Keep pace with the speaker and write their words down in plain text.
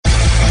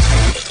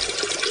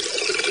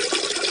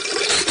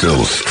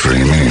still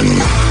streaming.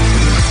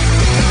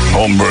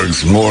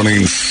 Holmberg's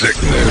Morning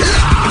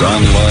Sickness.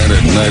 Online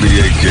at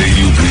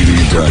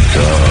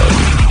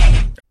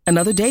 98kupd.com.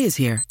 Another day is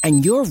here,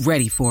 and you're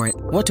ready for it.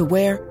 What to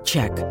wear?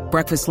 Check.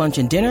 Breakfast, lunch,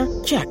 and dinner?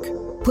 Check.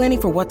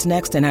 Planning for what's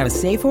next and how to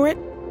save for it?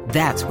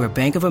 That's where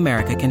Bank of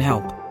America can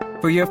help.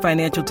 For your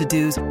financial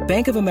to-dos,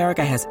 Bank of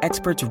America has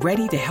experts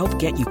ready to help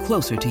get you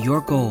closer to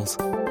your goals.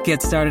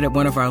 Get started at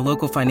one of our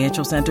local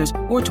financial centers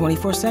or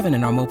 24/7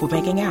 in our mobile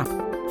banking app.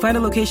 Find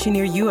a location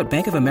near you at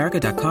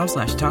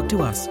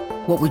bankofamerica.com/talktous.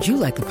 What would you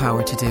like the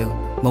power to do?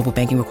 Mobile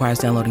banking requires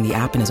downloading the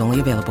app and is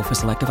only available for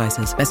select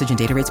devices. Message and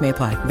data rates may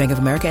apply. Bank of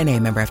America N.A.,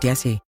 member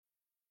FDIC.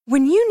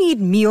 When you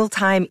need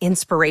mealtime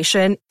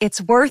inspiration,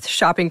 it's worth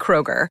shopping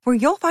Kroger, where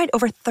you'll find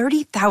over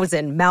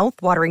 30,000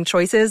 mouth-watering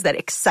choices that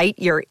excite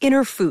your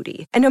inner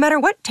foodie. And no matter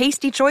what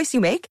tasty choice you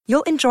make,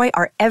 you'll enjoy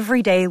our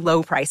everyday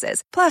low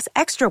prices, plus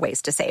extra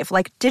ways to save,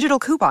 like digital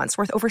coupons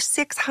worth over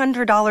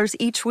 $600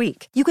 each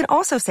week. You can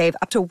also save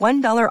up to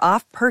 $1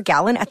 off per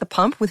gallon at the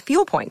pump with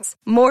fuel points.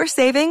 More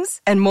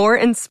savings and more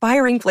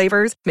inspiring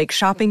flavors make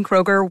shopping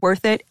Kroger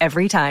worth it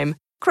every time.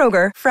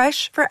 Kroger,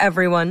 fresh for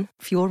everyone.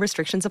 Fuel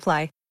restrictions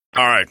apply.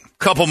 All right,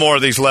 couple more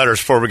of these letters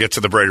before we get to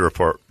the Brady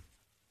Report.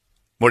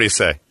 What do you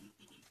say?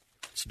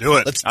 Let's do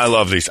it. I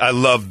love these. I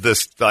love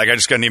this. Like, I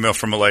just got an email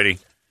from a lady. It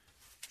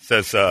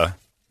says,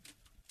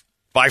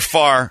 by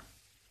far,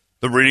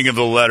 the reading of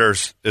the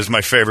letters is my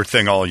favorite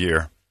thing all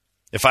year.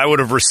 If I would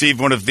have received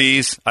one of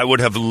these, I would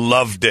have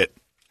loved it.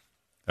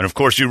 And, of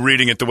course, you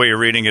reading it the way you're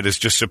reading it is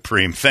just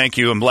supreme. Thank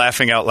you. I'm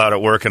laughing out loud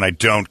at work, and I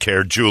don't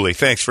care. Julie,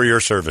 thanks for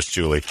your service,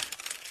 Julie.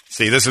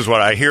 See, this is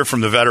what I hear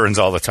from the veterans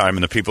all the time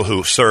and the people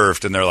who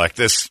served, and they're like,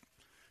 this,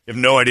 you have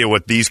no idea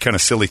what these kind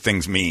of silly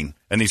things mean.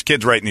 And these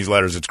kids writing these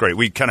letters, it's great.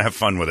 We kind of have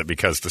fun with it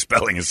because the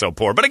spelling is so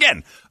poor. But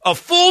again, a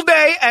full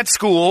day at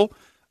school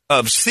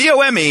of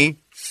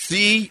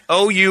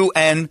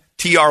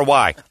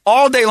COMECOUNTRY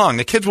all day long.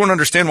 The kids won't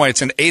understand why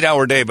it's an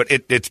 8-hour day, but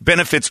it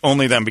benefits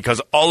only them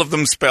because all of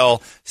them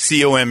spell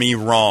COME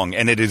wrong,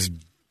 and it is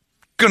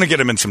going to get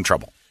them in some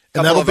trouble.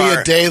 And that'll be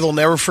a day they'll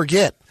never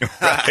forget.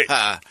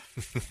 Right.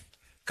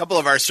 Couple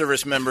of our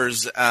service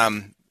members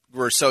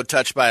were so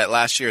touched by it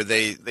last year,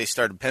 they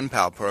started pen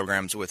pal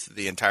programs with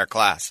the entire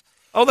class.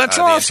 Oh, that's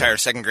The awesome. entire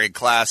second grade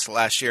class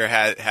last year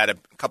had a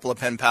couple of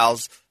pen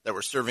pals that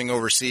were serving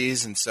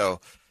overseas, and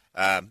so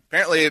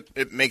apparently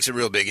it makes a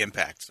real big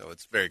impact, so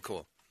it's very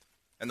cool.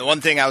 And the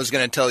one thing I was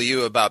going to tell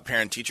you about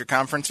parent-teacher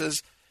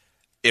conferences,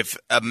 if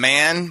a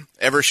man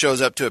ever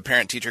shows up to a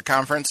parent-teacher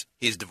conference,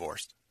 he's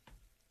divorced.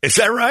 Is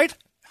that right?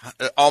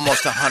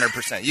 Almost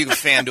 100%. You can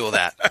FanDuel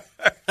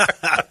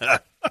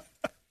that.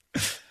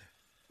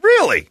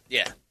 Really?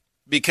 Yeah,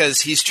 because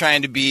he's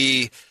trying to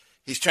be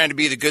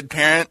the good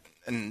parent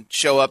and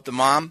show up the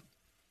mom.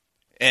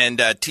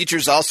 And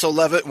teachers also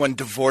love it when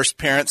divorced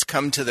parents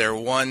come to their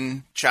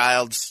one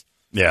child's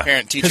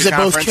parent-teacher conference. Because they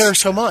both care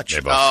so much.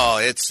 Oh,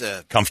 it's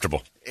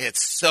comfortable.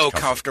 It's so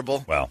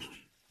comfortable. Well,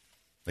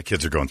 the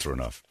kids are going through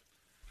enough.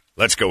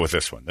 Let's go with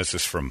this one. This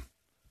is from...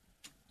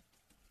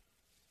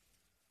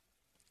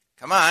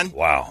 Come on.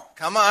 Wow.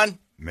 Come on.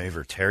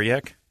 Maver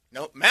Teriak?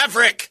 No,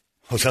 Maverick.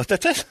 Oh, is that what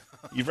that is?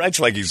 He writes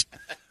like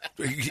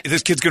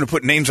this kid's going to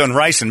put names on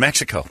rice in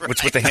Mexico. Right.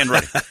 What's with the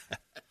handwriting?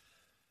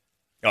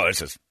 Oh, it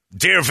says,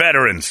 Dear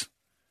veterans,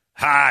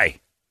 hi,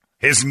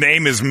 his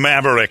name is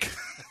Maverick.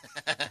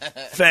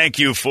 Thank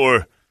you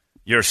for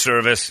your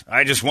service.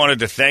 I just wanted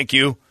to thank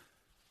you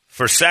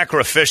for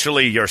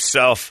sacrificially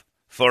yourself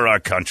for our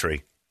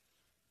country.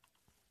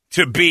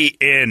 To be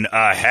in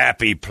a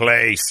happy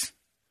place.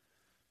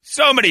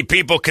 So many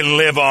people can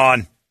live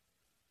on.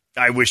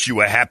 I wish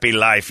you a happy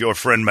life, your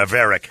friend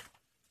Maverick.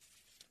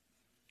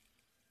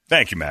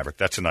 Thank you, Maverick.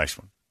 That's a nice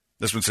one.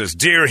 This one says,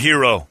 Dear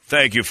hero,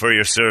 thank you for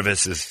your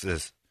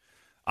service.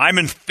 I'm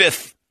in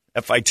fifth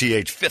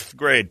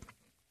grade,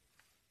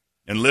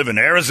 and live in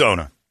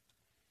Arizona.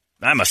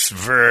 I'm a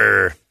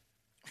sver.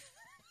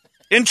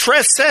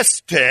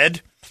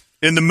 Interested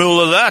in the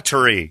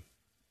military.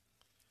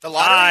 The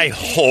lottery? I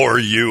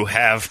whore you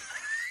have.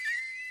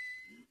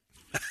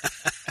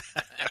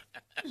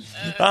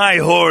 I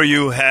whore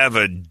you have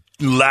a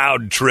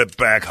loud trip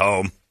back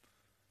home.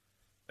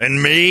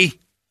 And me?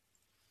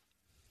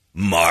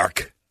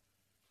 Mark.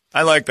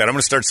 I like that. I'm going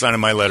to start signing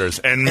my letters.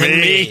 And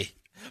me?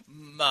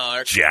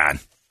 Mark. John.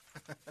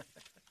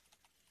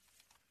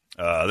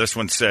 This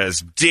one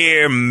says,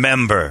 Dear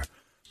member,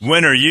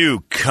 when are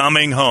you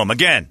coming home?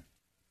 Again.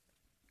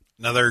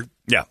 Another?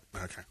 Yeah.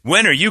 Okay.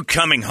 When are you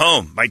coming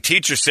home? My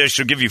teacher says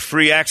she'll give you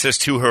free access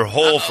to her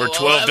hole for $12.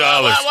 What?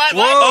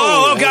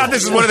 Oh, God,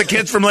 this is one of the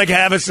kids from Lake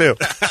Havasu.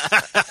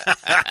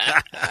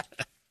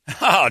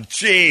 Oh,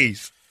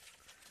 jeez.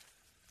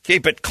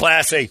 Keep it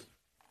classy.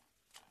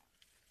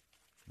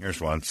 Here's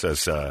one that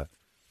says,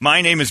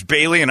 my name is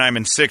Bailey, and I'm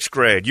in 6th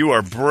grade. You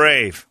are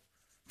brave.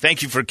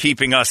 Thank you for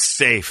keeping us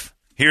safe.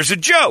 Here's a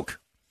joke.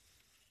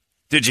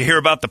 Did you hear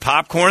about the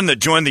popcorn that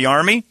joined the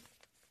Army?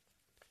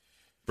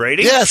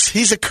 Brady? Yes,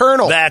 he's a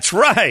colonel. That's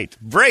right.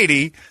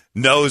 Brady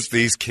knows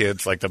these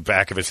kids like the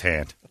back of his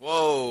hand.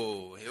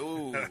 Whoa.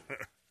 Ooh.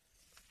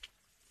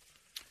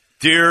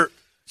 Dear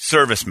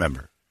service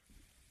member,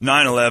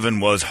 9/11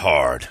 was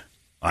hard.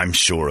 I'm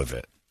sure of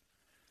it.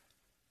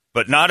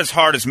 But not as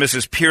hard as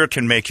Mrs. Peer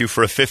can make you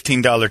for a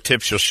 $15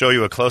 tip. She'll show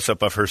you a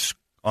close-up of her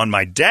on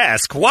my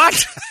desk.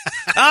 What?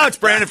 Oh, it's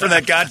Brandon from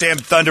that goddamn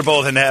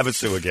Thunderbolt in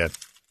Havasu again.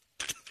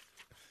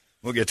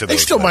 We'll get to those.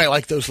 They still might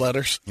like those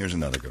letters. Here's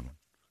another good one.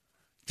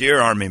 Dear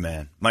Army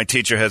man, my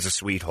teacher has a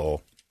sweet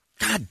hole.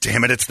 God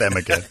damn it, it's them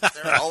again.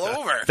 They're all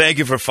over. Thank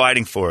you for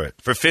fighting for it.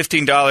 For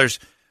 $15,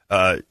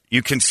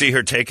 you can see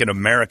her take an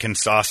American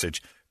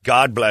sausage.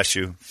 God bless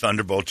you,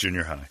 Thunderbolt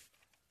Junior High.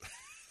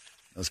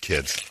 Those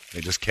kids,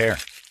 they just care.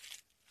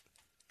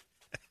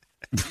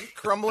 Are you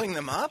crumbling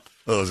them up?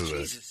 Those are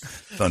the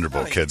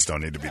Thunderbolt kids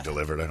don't need to be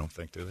delivered, I don't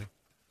think, do they?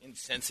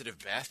 Insensitive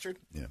bastard.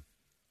 Yeah.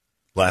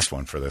 Last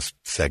one for this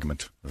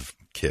segment of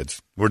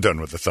kids. We're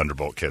done with the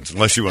Thunderbolt kids,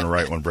 unless you want to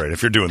write one, Brady,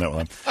 if you're doing that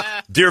one.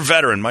 Dear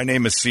veteran, my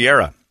name is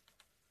Sierra.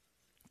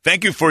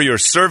 Thank you for your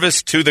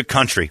service to the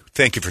country.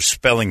 Thank you for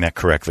spelling that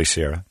correctly,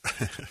 Sierra.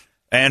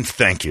 And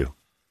thank you.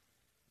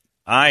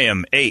 I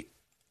am 8.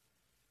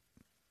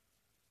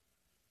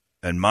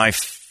 And my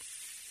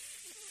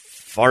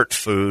fart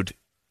food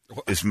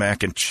is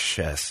mac and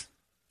cheese.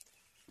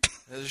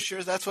 Are you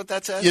sure that's what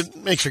that says? It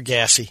makes her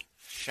gassy.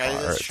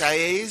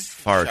 Chaise?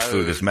 Fart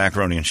food is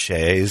macaroni and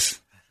cheese.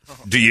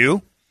 Do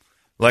you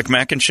like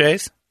mac and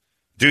cheese?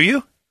 Do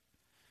you?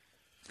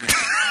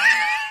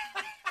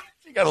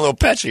 You got a little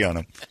patchy on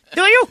him.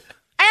 Do you?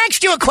 I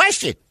asked you a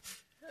question.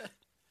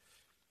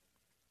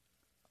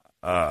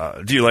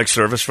 Do you like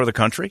service for the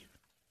country?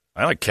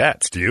 I like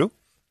cats. Do you?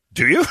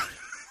 Do you?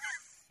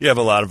 You have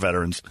a lot of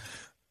veterans.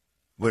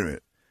 Wait a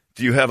minute.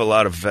 Do you have a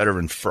lot of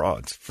veteran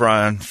frauds?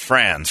 Friends.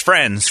 Do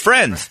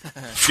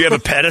you have a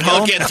pet at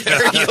home? You'll get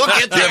there. You'll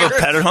get Do you have a there.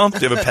 pet at home? Do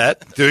you have a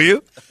pet? Do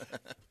you?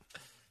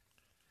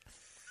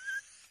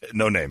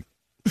 No name.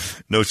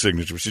 No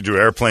signature. She do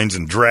airplanes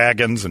and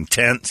dragons and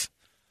tents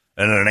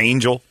and an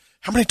angel.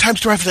 How many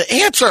times do I have to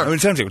answer? How many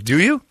times do you? Do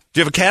you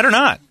have a cat or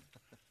not?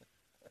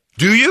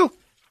 Do you?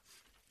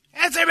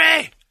 Answer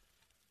me!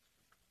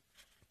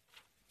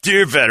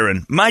 Dear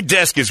veteran, my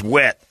desk is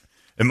wet,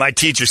 and my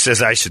teacher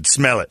says I should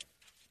smell it.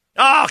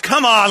 Oh,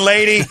 come on,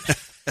 lady.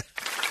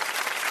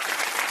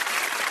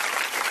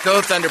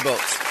 Go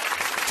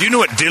Thunderbolts. Do you know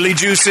what dilly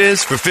juice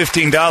is? For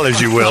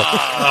 $15, you will.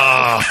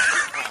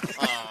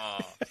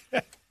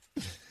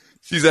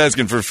 She's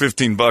asking for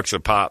 $15 a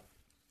pop.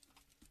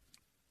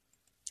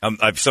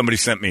 Somebody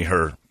sent me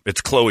her.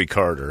 It's Chloe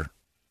Carter.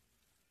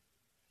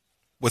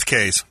 With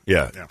K's.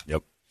 Yeah.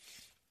 Yep.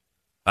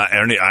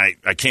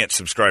 I can't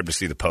subscribe to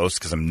see the post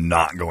because I'm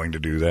not going to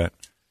do that.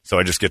 So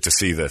I just get to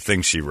see the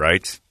things she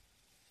writes.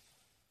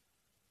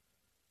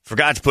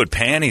 Forgot to put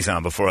panties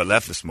on before I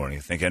left this morning.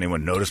 Think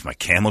anyone noticed my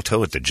camel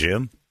toe at the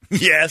gym?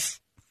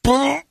 Yes.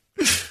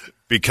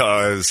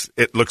 Because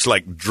it looks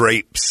like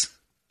drapes.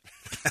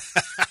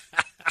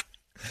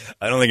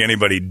 I don't think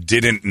anybody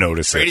didn't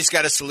notice Brady's it.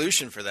 got a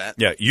solution for that.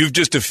 Yeah, you've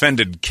just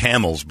offended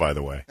camels, by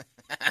the way.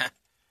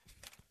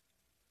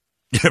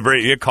 Yeah,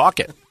 Brady, you caulk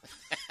it.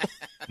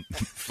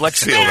 Flex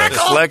seal that.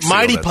 Flex seal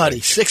Mighty that Putty,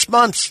 thing. 6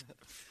 months.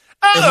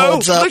 Uh-oh,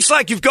 holds up. looks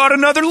like you've got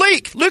another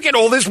leak. Look at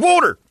all this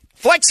water.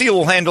 Flex seal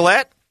will handle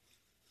that.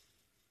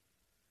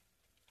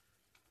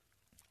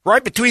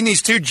 Right between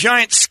these two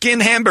giant skin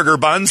hamburger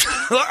buns.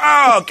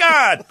 Oh,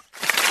 God.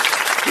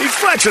 He's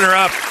flexing her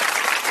up.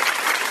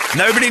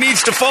 Nobody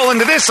needs to fall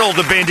into this old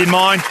abandoned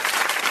mine.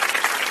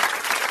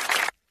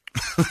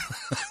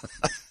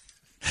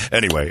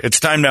 Anyway, it's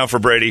time now for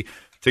Brady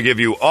to give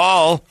you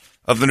all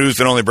of the news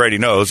that only Brady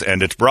knows,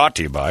 and it's brought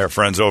to you by our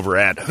friends over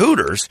at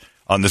Hooters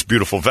on this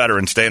beautiful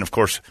Veterans Day. And, of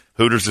course,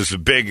 Hooters is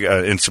big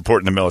in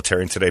supporting the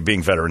military, and today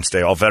being Veterans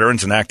Day, all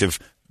veterans and active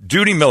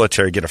duty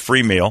military get a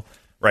free meal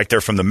right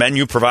there from the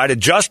menu provided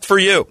just for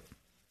you.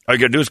 All you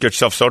got to do is get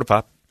yourself soda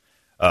pop,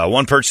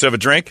 one purchase of a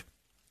drink,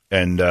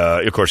 and,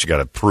 of course, you got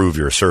to prove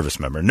you're a service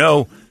member.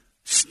 No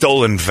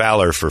stolen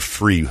valor for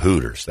free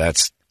Hooters.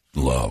 That's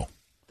low.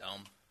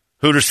 Dumb.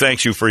 Hooters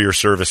thanks you for your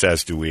service,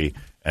 as do we.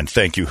 And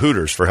thank you,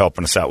 Hooters, for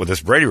helping us out with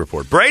this Brady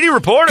Report. Brady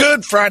Report!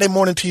 Good Friday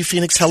morning to you,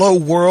 Phoenix. Hello,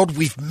 world.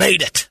 We've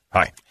made it.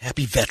 Hi.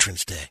 Happy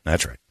Veterans Day.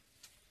 That's right.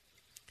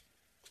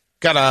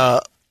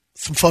 Got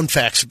some fun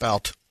facts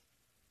about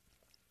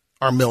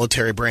our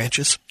military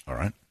branches. All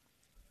right.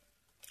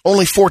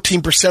 Only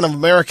 14% of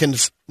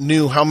Americans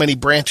knew how many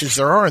branches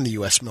there are in the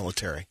U.S.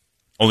 military.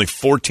 Only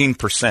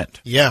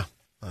 14%. Yeah,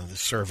 the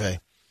survey.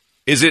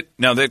 Is it?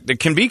 Now, that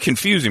can be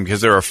confusing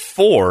because there are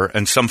 4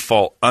 and some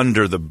fall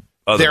under the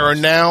other There are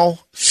ones. now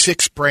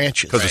 6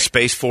 branches. Because of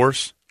Space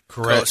Force?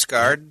 Correct. Coast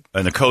Guard.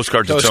 And the Coast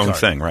Guard's its Coast own Guard.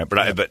 thing, right?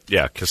 But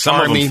yeah, because some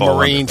Army, of them fall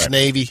Marines, under,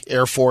 right? Navy,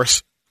 Air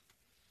Force.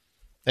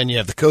 Then you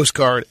have the Coast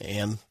Guard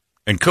and...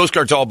 And Coast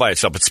Guard's all by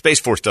itself, but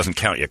Space Force doesn't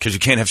count yet because you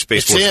can't have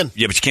Space It's Force. in.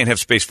 Yeah, but you can't have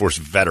Space Force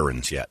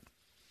veterans yet.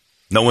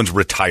 No one's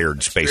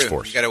retired Space True.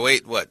 Force. You got to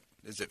wait, what?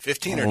 Is it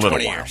 15 A or little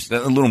 20 while. years? A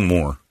little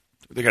more.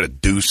 They got to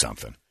do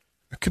something.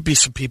 There could be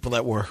some people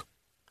that were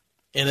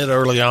in it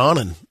early on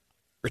and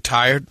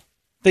retired.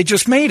 They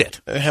just made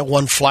it. I had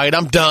one flight.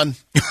 I'm done.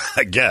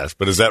 I guess,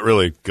 but is that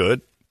really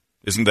good?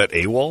 Isn't that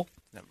AWOL?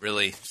 Not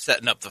really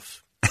setting up the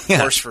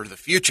force for the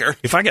future.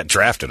 If I get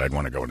drafted, I'd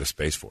want to go into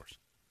Space Force.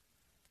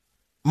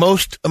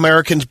 Most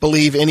Americans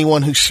believe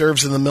anyone who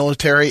serves in the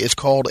military is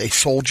called a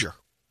soldier.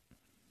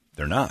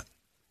 They're not.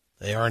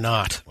 They are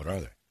not. What are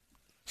they?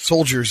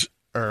 Soldiers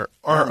are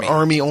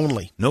Army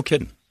only. No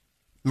kidding.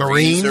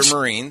 Marines are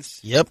Marines.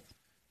 Yep.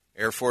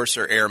 Air Force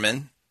are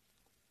airmen.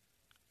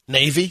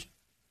 Navy.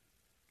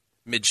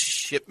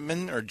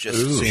 Midshipmen or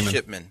just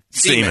shipmen?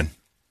 Seamen.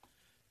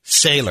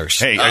 Sailors.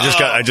 Hey,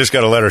 I just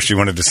got a letter. She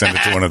wanted to send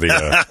it to one of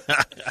the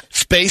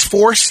Space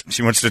Force.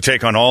 She wants to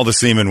take on all the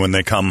seamen when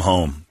they come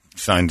home.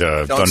 Signed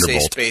Don't Thunderbolt. say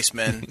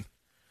spacemen.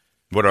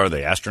 What are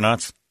they?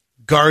 Astronauts?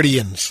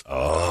 Guardians.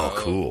 Oh,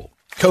 cool.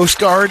 Coast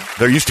Guard.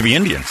 There used to be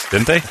Indians,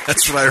 didn't they?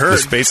 That's what I heard. The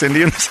Space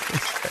Indians?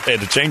 They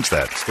had to change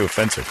that. It's too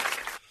offensive.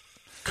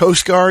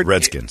 Coast Guard.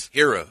 Redskins.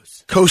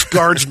 Heroes. Coast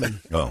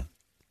Guardsmen. Oh.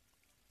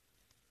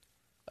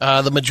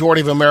 The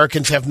majority of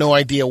Americans have no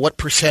idea what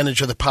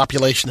percentage of the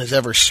population has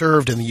ever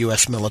served in the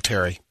U.S.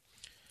 military.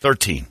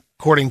 13.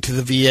 According to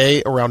the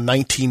VA, around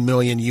 19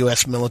 million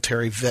U.S.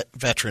 military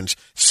veterans,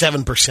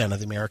 7% of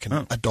the American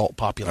adult I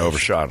population.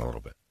 overshot a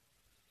little bit.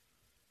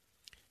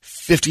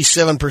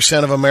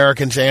 57% of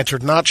Americans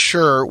answered not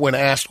sure when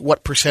asked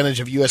what percentage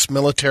of U.S.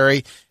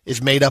 military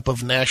is made up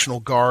of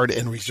National Guard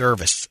and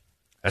reservists.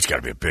 That's got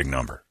to be a big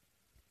number.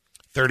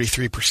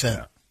 33%.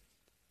 Yeah.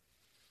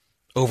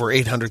 Over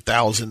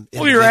 800,000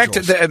 Well, you're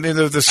acting. I mean,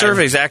 the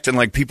survey's acting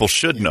like people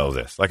should know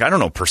this. Like, I don't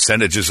know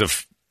percentages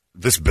of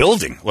this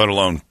building, let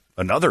alone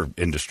another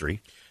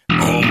industry.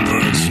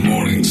 Holmberg's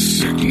Morning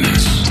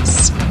Sickness.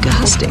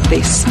 Disgusting.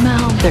 They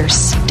smell. They're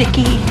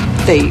sticky.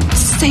 They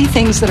say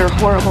things that are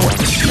horrible.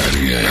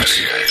 98.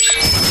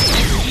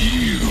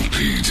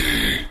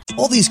 UPD.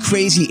 All these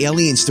crazy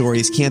alien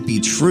stories can't be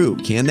true,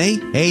 can they?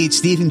 Hey, it's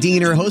Stephen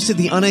Diener, host of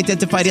the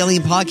Unidentified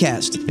Alien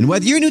Podcast. And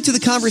whether you're new to the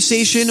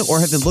conversation or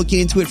have been looking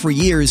into it for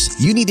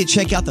years, you need to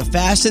check out the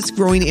fastest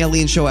growing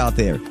alien show out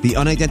there, the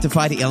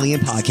Unidentified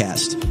Alien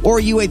Podcast, or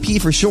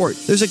UAP for short.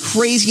 There's a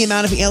crazy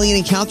amount of alien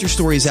encounter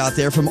stories out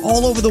there from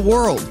all over the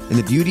world. And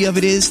the beauty of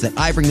it is that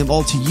I bring them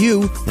all to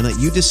you and let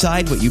you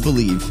decide what you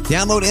believe.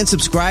 Download and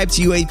subscribe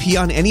to UAP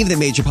on any of the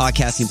major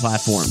podcasting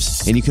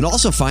platforms. And you can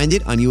also find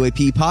it on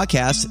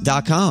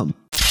UAPpodcast.com.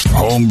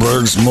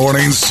 Holmberg's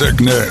Morning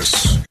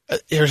Sickness.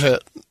 Here's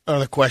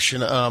another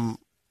question.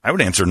 I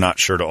would answer not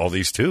sure to all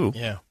these, too.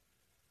 Yeah.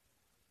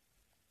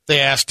 They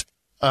asked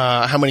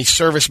how many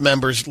service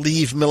members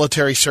leave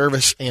military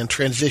service and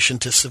transition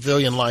to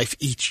civilian life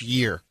each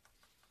year.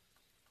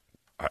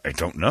 I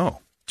don't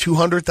know.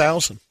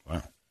 200,000.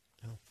 Wow.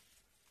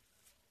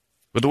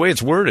 But the way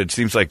it's worded, it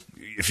seems like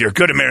if you're a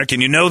good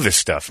American, you know this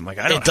stuff. I'm like,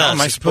 how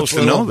am I supposed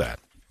to know that?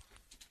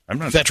 I'm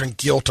not veteran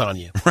guilt on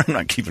you. I'm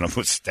not keeping up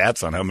with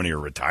stats on how many are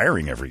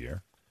retiring every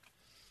year.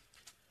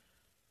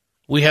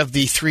 We have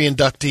the 3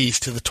 inductees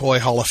to the Toy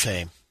Hall of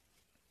Fame.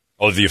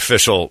 Oh, the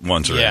official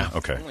ones are in.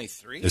 Okay. Only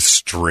 3? Is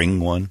String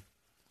one?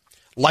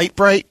 Light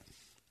Bright.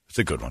 It's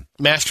a good one.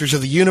 Masters of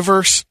the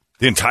Universe.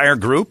 The entire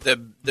group? The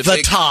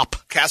big top.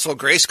 Castle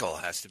Grayskull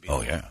has to be.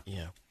 Oh, yeah.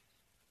 Yeah.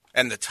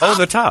 And the top. Oh,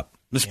 the top.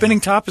 The spinning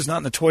top is not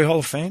in the Toy Hall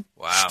of Fame?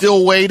 Wow.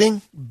 Still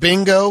Waiting.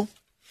 Bingo.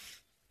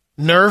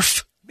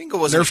 Nerf. Bingo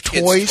was Nerf a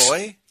kid's toys.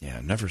 toy. Yeah,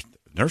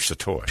 Nerf's a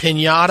toy.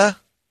 Pinata.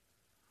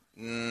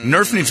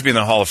 Nerf needs to be in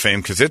the Hall of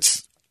Fame because it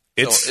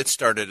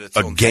started its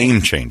a own game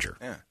thing. changer.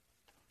 Yeah.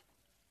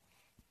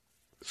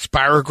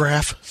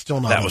 Spirograph.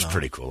 Still not. That was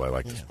pretty cool. I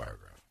like the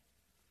Spirograph.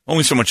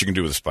 Only so much you can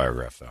do with a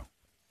Spirograph, though.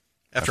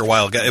 After a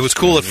while, it was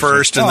cool at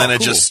first, and then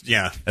it just,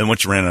 And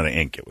once you ran out of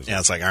ink, it was. Yeah,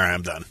 it's like, all right,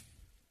 I'm done.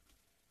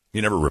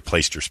 You never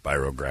replaced your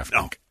Spirograph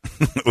ink.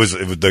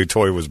 The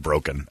toy was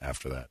broken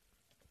after that.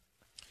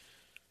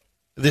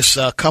 This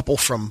couple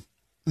from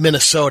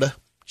Minnesota,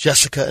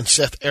 Jessica and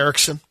Seth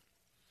Erickson,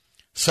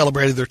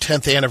 celebrated their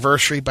 10th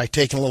anniversary by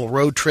taking a little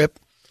road trip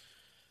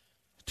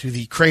to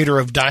the Crater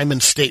of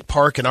Diamonds State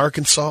Park in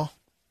Arkansas.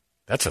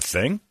 That's a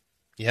thing?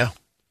 Yeah.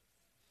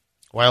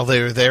 While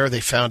they were there,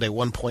 they found a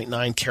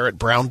 1.9 carat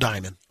brown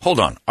diamond. Hold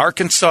on.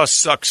 Arkansas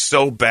sucks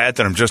so bad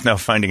that I'm just now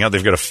finding out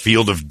they've got a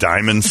field of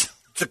diamonds.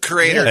 It's a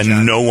crater. And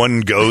John. no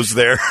one goes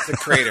there. It's a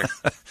crater.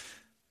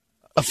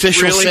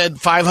 Officials said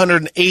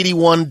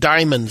 581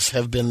 diamonds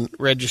have been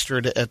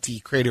registered at the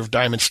Crater of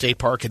Diamonds State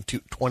Park in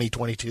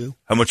 2022.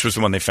 How much was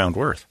the one they found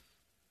worth?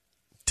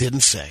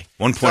 Didn't say.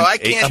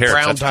 1.8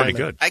 carats. That's pretty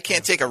good. I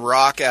can't take a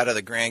rock out of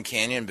the Grand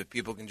Canyon, but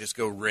people can just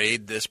go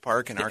raid this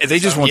park in Arkansas. They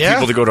just want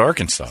people to go to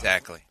Arkansas.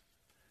 Exactly.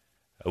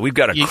 We've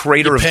got a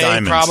crater of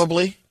diamonds.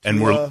 Probably.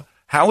 And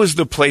how is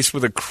the place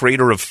with a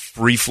crater of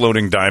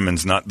free-floating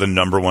diamonds not the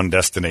number one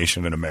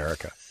destination in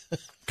America?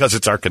 Because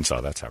it's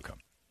Arkansas. That's how come.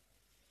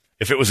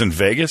 If it was in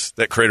Vegas,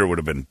 that crater would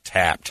have been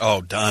tapped. Oh,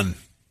 done.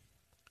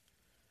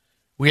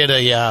 We had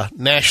a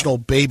national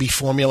baby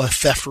formula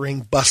theft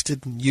ring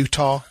busted in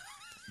Utah.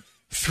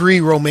 3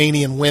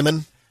 Romanian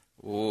women.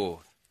 Ooh,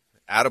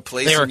 out of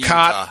place. They were in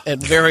caught Utah. at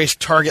various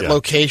target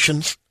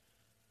locations,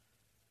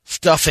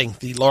 stuffing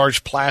the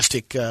large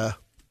plastic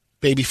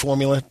baby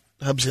formula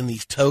hubs in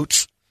these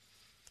totes.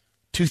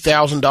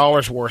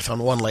 $2,000 worth on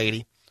one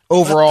lady.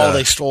 Overall,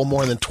 they stole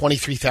more than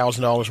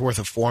 $23,000 worth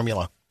of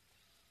formula.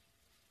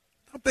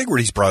 How big were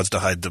these broads to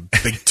hide the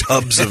big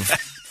tubs of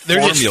They're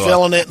formula? just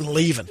filling it and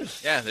leaving.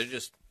 Yeah, they're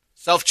just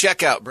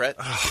self-checkout, Brett.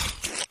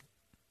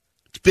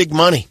 It's big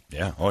money.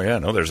 Yeah. Oh, yeah.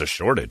 No, there's a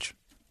shortage.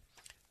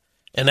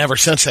 And ever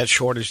since that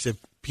shortage, the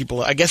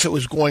people, I guess it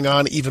was going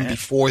on even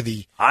before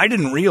the I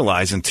didn't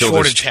realize until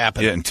shortage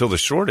happened. Yeah, until the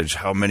shortage,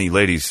 how many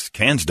ladies'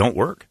 cans don't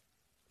work.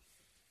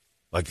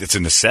 Like, it's a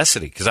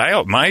necessity. Because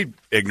my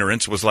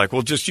ignorance was like,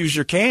 well, just use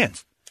your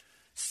cans.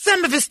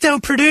 Some of us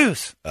don't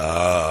produce.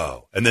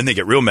 Oh. And then they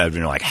get real mad when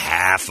you're like,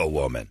 half a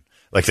woman.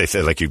 Like they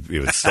said, like you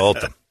insult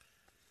them.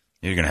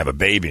 You're going to have a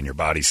baby, and your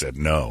body said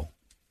no.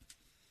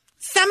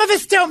 Some of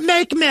us don't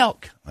make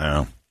milk.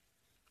 Well,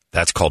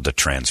 that's called the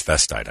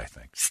transvestite, I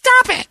think.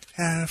 Stop it.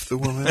 Half the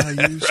woman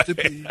I used to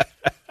be.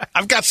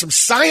 I've got some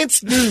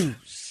science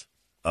news.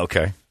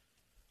 Okay.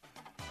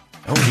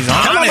 Oh, he's on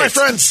Hello, it. my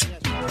friends.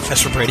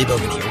 Professor Brady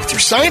Bogan here with your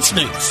science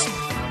news.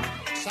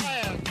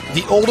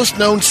 The oldest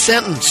known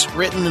sentence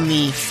written in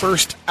the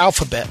first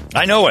alphabet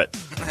I know it.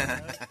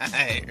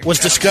 was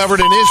discovered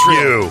in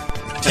Israel. You.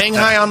 Dang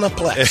high on the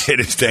plex. It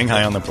is dang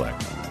high on the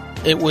plaque.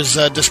 It was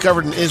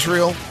discovered in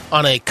Israel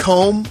on a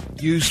comb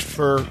used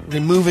for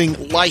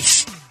removing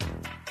lice.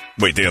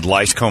 Wait, they had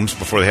lice combs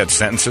before they had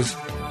sentences?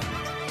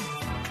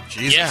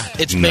 Jesus. Yeah,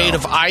 it's made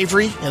of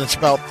ivory, and it's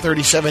about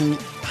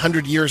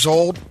 3,700 years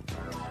old.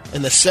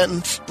 And the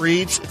sentence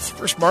reads, it's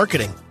first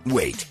marketing.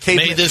 Wait.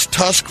 May this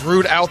tusk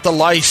root out the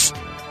lice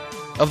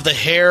of the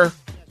hair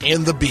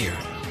and the beard.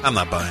 I'm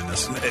not buying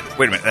this.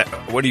 Wait a minute.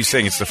 What are you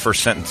saying? It's the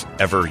first sentence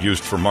ever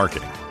used for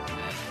marketing?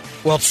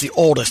 Well, it's the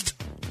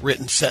oldest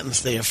written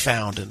sentence they have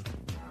found in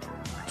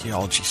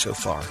archaeology so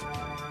far.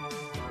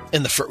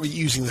 In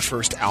using the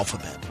first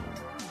alphabet.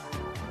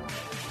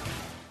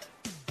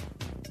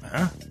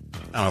 Huh?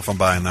 I don't know if I'm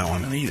buying that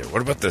one. I don't either.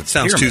 What about the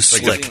Sounds pyramids? too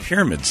Like slick. the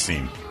pyramids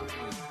seem...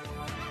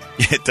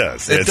 It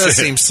does. It does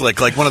seem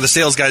slick. Like one of the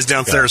sales guys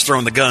downstairs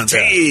throwing the guns.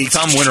 Hey,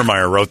 Tom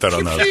Wintermeyer wrote that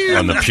on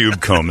the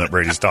pube comb that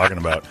Brady's talking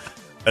about.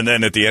 And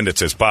then at the end it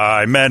says,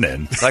 by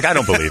Menon. Like, I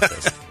don't believe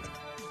this.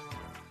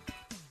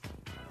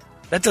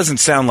 That doesn't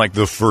sound like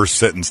the first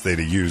sentence they'd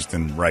have used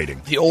in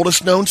writing. The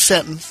oldest known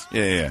sentence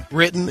Yeah.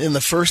 written in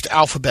the first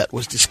alphabet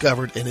was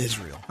discovered in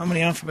Israel. How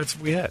many alphabets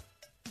have we had?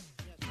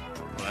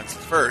 Well, that's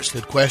the first.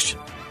 Good question.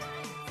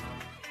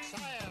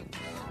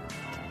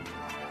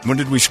 When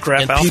did we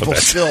scrap And alphabets? people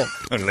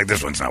still... Like,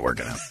 this one's not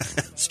working out.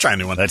 Let's try a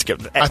new one. Let's get...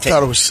 I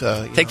thought it was...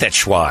 Take that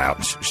schwa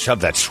out.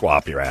 Shove that schwa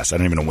up your ass. I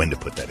don't even know when to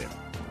put that in.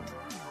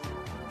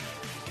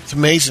 It's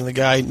amazing the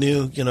guy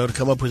knew, to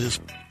come up with his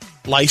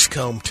lice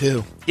comb,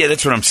 too. Yeah,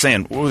 that's what I'm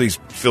saying. What were these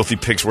filthy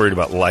pigs worried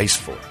about lice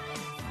for?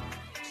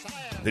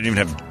 They didn't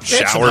even have They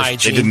had some showers.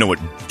 hygiene. They didn't know what...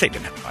 They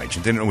didn't have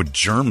hygiene. They didn't know what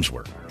germs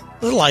were.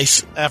 The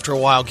lice, after a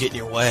while, get in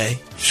your way.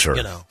 Sure.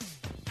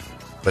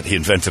 But he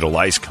invented a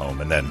lice comb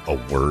and then a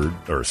word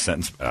or a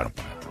sentence. I don't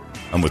buy it.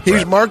 I'm with He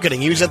was Brad.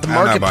 marketing. He was at the I'm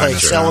not buying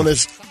marketplace this selling around.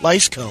 his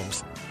lice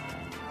combs.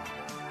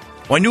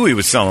 Well, I knew he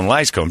was selling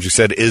lice combs. You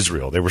said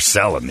Israel. They were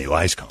selling the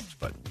lice combs.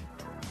 But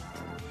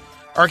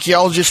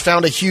Archaeologists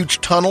found a huge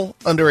tunnel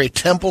under a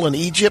temple in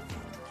Egypt.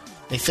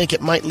 They think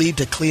it might lead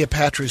to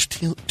Cleopatra's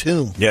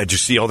tomb. yeah, did you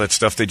see all that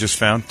stuff they just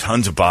found?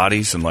 Tons of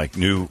bodies and like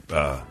new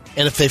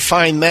And if they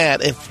find that,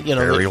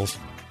 burials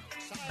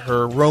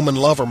her Roman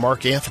lover,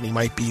 Mark Antony,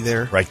 might be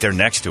there. right there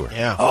next to her.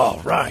 Yeah. Oh,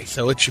 right.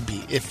 So it should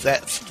be, if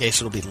that's the case,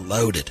 it'll be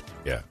loaded.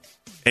 Yeah.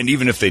 And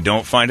even if they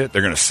don't find it,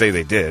 they're going to say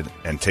they did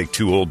and take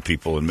two old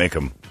people and make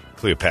them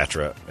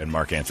Cleopatra and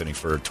Mark Antony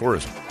for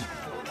tourism.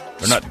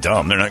 They're not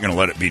dumb. They're not going to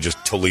let it be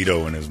just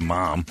Toledo and his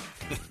mom.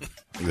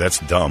 That's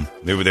dumb.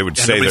 They would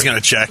say nobody's that- going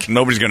to check.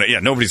 Nobody's going to. Yeah,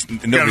 nobody's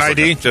an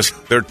ID? looking. Just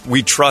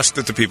we trust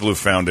that the people who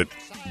found it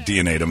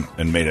DNA'd them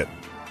and made it.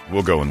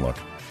 We'll go and look.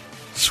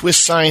 Swiss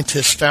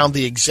scientists found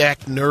the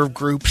exact nerve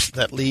groups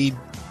that need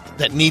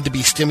to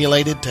be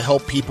stimulated to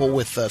help people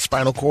with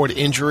spinal cord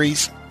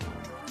injuries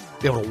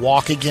be able to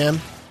walk again.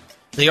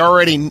 They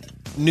already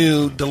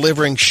knew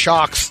delivering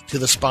shocks to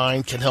the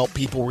spine can help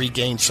people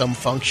regain some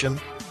function.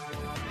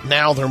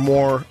 Now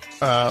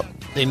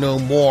they know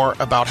more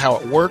about how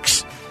it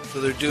works.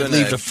 So they're That doing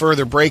lead a to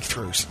further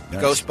breakthroughs.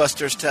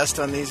 Ghostbusters test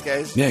on these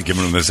guys. Yeah,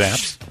 giving them the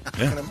zaps.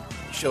 Yeah,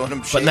 Showing them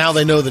But shapes. now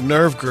they know the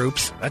nerve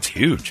groups. that's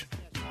huge.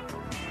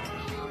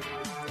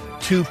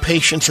 2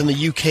 patients in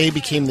the UK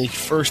became the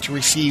first to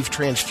receive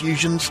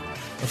transfusions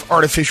of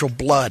artificial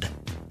blood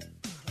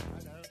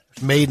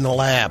made in a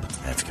lab.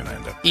 That's going to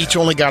end up. Each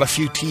only got a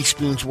few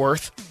teaspoons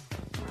worth.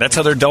 That's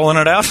how they're doling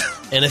it out.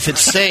 And if it's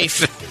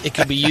safe, it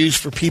could be used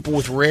for people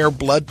with rare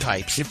blood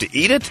types You have to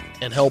eat it.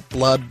 and help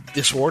blood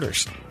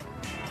disorders.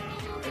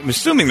 I'm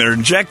assuming they're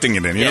injecting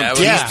it in. You Yeah, don't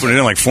well, yeah. just put it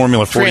in like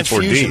Formula 44D.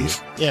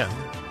 Transfusions. Yeah.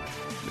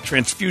 The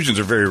transfusions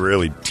are very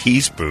rarely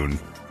teaspoon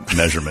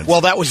measurements.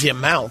 Well, that was the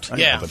amount. I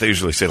know, Yeah. but they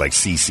usually say like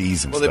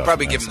cc's and Well, stuff. they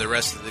probably and give that's- them the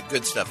rest of the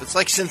good stuff. It's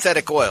like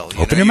synthetic oil.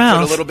 Open your you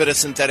mouth. Put a little bit of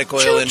synthetic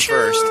oil in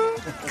first.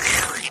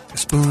 A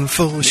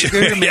spoonful of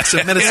sugar makes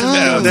a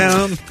medicine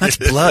down. That's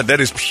blood.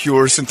 That is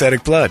pure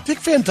synthetic blood. Dick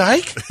Van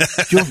Dyke?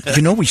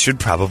 You know, we should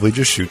probably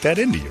just shoot that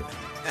into you.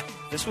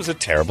 This was a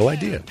terrible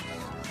idea.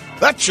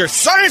 That's your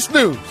science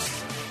news.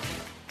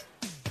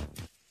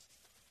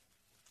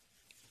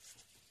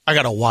 I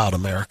got a Wild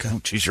America.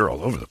 Oh, geez, you're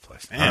all over the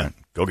place. Man. All right,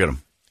 go get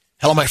them.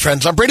 Hello, my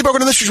friends. I'm Brady Bogan,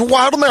 and this is your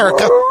Wild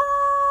America.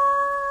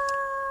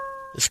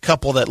 This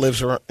couple that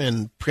lives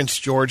in Prince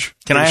George,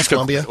 Can British I ask,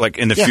 Columbia.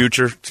 in the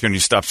future, can you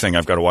stop saying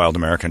I've got a Wild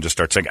America and just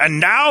start saying, and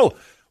now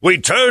we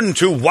turn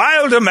to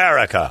Wild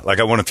America? Like,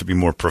 I want it to be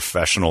more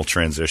professional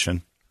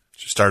transition.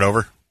 Should start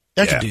over?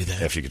 I can do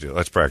that. If you could do it.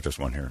 Let's practice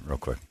one here real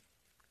quick.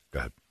 Go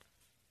ahead.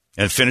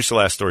 And finish the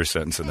last story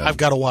sentence. And then I've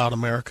got a Wild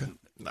America.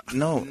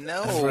 No.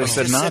 I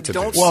said not to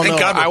don't do. Well, Thank no,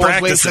 God I we're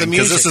was waiting for the practicing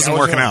because music. this isn't I was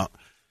working waiting. out.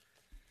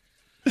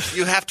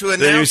 You have to Then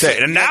you announce say,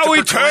 it. and You have now to we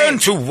proclaim. turn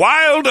to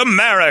Wild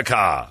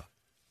America.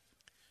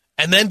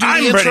 And then do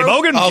I'm the Brady intro?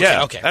 Bogan. Okay,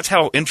 Yeah, okay. that's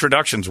how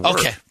introductions work.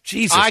 Okay.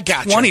 Jesus, I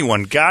got you.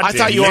 21 goddamn I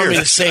thought you wanted me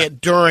years. to say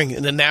it during,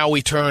 and then now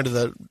we turn to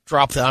the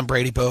drop the I'm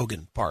Brady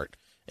Bogan part.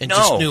 And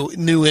No. just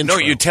new intro.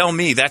 No, you tell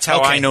me. That's how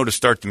Okay. I know to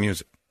start the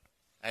music.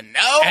 And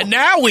now, And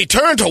now we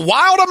turn to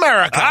Wild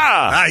America.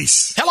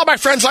 Nice. Hello, my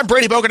friends. I'm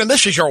Brady Bogan, and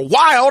this is your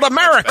Wild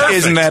America.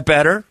 Isn't that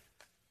better?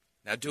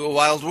 now do a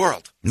wild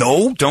world.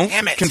 No, don't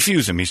Damn it.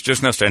 confuse him. He's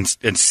just not. And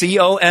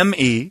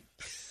COME,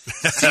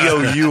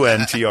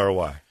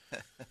 COUNTRY.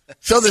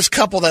 So this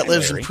couple that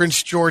lives Larry. in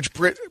Prince George,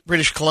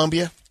 British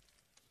Columbia,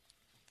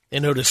 they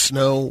noticed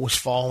snow was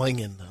falling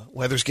and the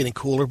weather's getting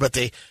cooler, but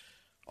they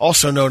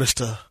also noticed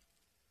a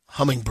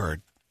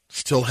hummingbird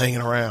still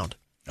hanging around.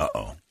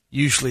 Uh-oh.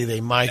 Usually they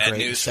Bad migrate in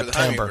news for the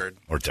September. hummingbird.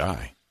 Or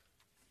die.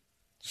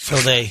 So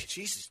they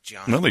Jesus,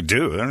 John. No, they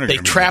do. they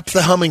trapped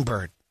the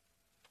hummingbird.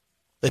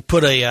 They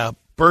put a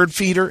bird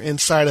feeder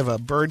inside of a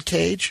bird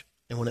cage,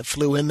 and when it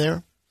flew in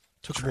there,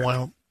 took them a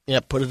while.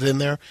 Yeah, put it in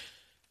there.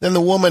 Then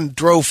the woman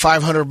drove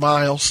 500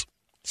 miles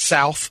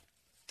south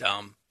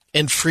Dumb.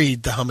 and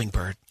freed the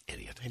hummingbird.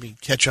 Idiot. Maybe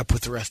catch up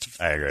with the rest of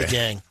I agree. the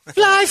gang.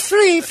 Fly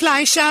free,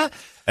 Fleischer.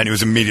 And he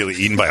was immediately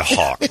eaten by a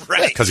hawk.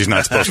 Right. Because he's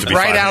not supposed to be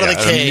Right out of the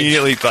cage.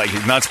 Immediately,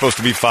 he's not supposed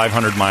to be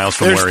 500 miles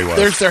from where he was.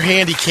 There's their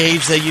handy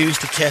cage they use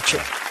to catch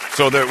it.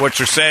 So what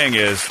you're saying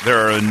is there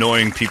are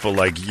annoying people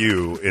like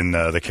you in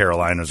the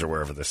Carolinas or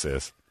wherever this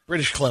is.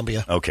 British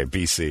Columbia. Okay,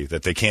 BC,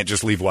 that they can't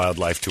just leave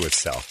wildlife to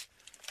itself.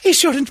 He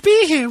shouldn't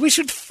be here. We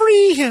should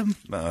free him.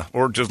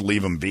 Or just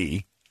leave him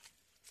be.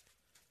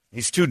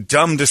 He's too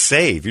dumb to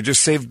save. You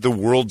just saved the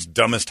world's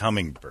dumbest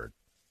hummingbird.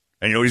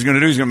 And you know what he's going to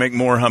do? He's going to make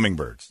more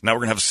hummingbirds. Now we're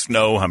going to have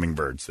snow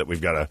hummingbirds that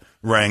we've got to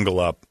wrangle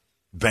up,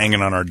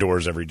 banging on our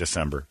doors every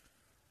December.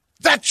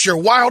 That's your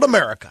Wild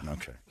America.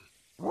 Okay.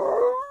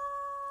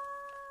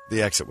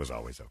 The exit was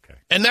always okay.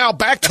 And now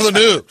back to the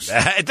news.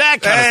 That kind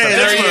of stuff.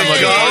 That's what I'm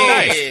looking for. Oh,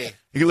 nice.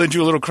 You lend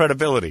you a little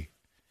credibility.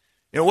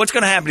 You know, what's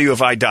going to happen to you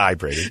if I die,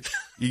 Brady?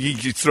 You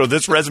throw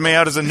this resume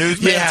out as a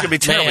newsman? Yeah, it's going to be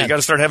terrible. man. You got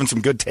to start having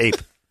some good tape.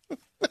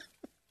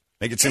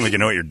 Make it seem like you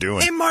know what you're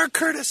doing. Hey, Mark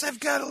Curtis, I've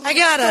got a little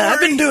I've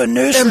been doing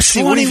news MC,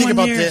 for what do you think 21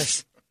 about years.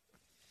 this?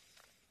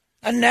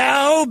 And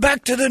now,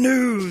 back to the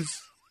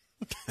news.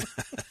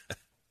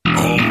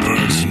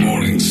 Holmberg's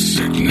morning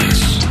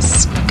sickness.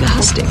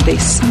 Disgusting. They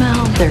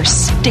smell, they're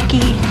sticky,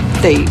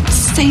 they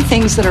say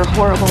things that are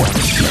horrible. 98.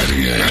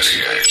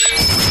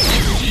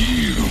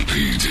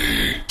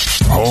 UPD.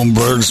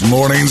 Holmberg's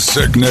morning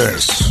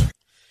sickness.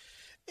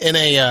 In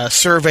a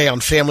survey on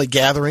family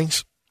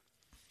gatherings,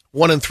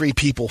 1 in 3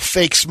 people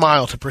fake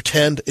smile to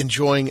pretend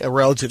enjoying a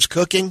relative's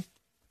cooking.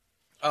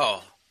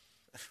 Oh.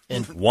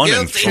 And 1 in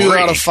Guilty. 2 3.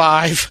 out of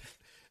 5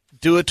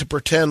 do it to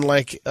pretend to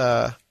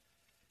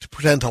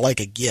like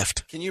a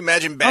gift. Can you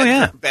imagine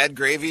bad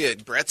gravy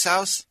at Brett's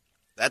house?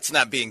 That's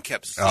not being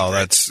kept secret.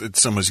 Oh,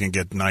 someone's going to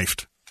get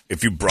knifed.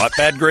 If you brought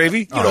bad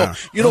gravy,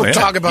 You don't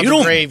talk about you the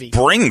don't gravy.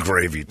 bring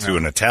gravy to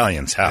an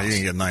Italian's Yeah, house. you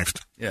can get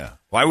knifed. Yeah.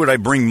 Why would I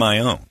bring my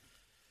own?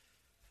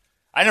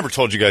 I never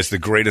told you guys the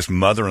greatest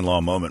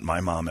mother-in-law moment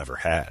my mom ever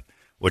had,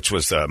 which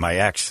was my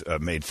ex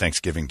made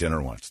Thanksgiving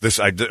dinner once.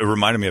 It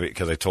reminded me of it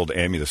because I told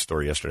Amy this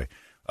story yesterday.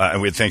 And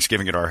we had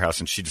Thanksgiving at our house,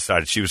 and she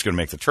decided she was going to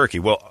make the turkey.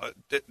 Well,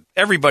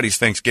 everybody's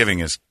Thanksgiving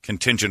is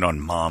contingent on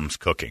mom's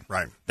cooking.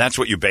 Right. That's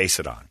what you base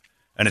it on.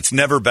 And it's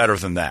never better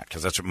than that.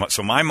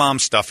 So my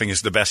mom's stuffing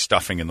is the best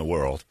stuffing in the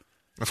world.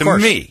 Of to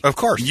course. me. Of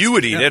course. You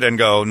would eat it and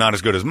go, not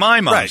as good as my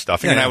mom's Right.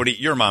 stuffing, Yeah, and I yeah. would eat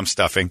your mom's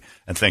stuffing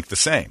and think the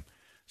same.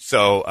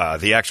 So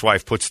the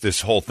ex-wife puts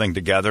this whole thing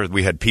together.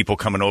 We had people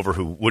coming over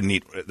who wouldn't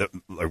eat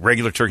a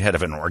regular turkey, had to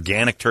have an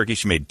organic turkey.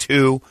 She made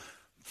 2,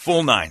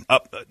 full 9,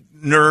 up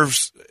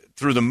nerves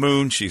through the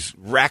moon. She's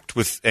racked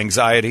with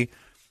anxiety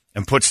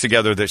and puts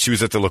together that she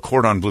was at the Le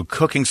Cordon Bleu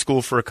cooking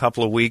school for a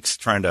couple of weeks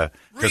trying to,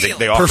 because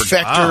they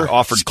Perfect her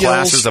offered skills.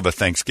 classes of a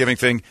Thanksgiving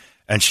thing.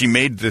 And she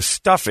made this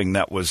stuffing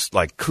that was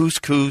like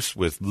couscous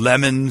with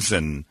lemons,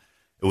 and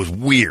it was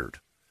weird.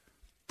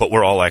 But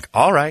we're all like,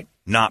 all right,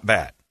 not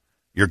bad.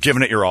 You're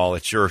giving it your all.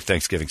 It's your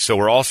Thanksgiving. So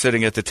we're all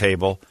sitting at the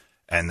table,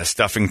 and the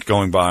stuffing's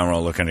going by, and we're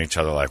all looking at each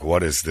other like,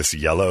 what is this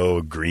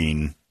yellow,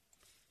 green?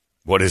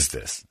 What is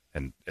this?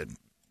 And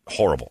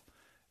horrible.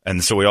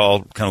 And so we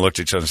all kind of looked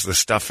at each other. So the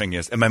stuffing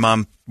is, and my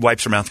mom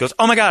wipes her mouth and goes,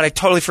 oh, my God, I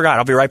totally forgot.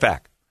 I'll be right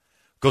back.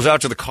 Goes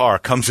out to the car,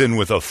 comes in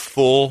with a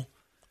full,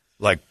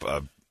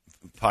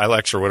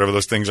 Pylex or whatever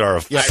those things are.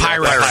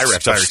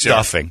 Pyrex. Of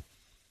stuffing.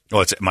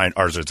 Well,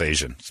 ours is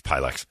Asian. It's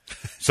Pylex.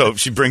 So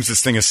she brings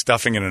this thing of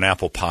stuffing in an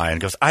apple pie and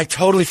goes, I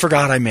totally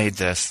forgot I made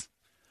this.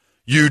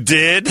 You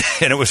did?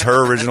 And it was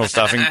her original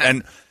stuffing.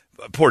 And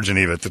poor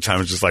Geneva at the time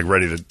was just like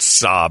ready to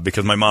sob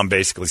because my mom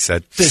basically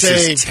said, this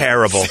is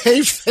terrible.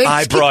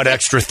 I brought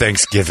extra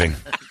Thanksgiving.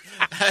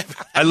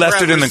 I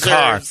left it in the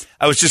car.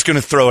 I was just going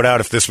to throw it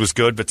out if this was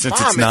good, but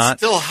since it's not.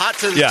 It's still hot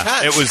to the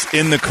touch. It was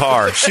in the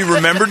car. She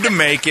remembered to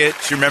make it.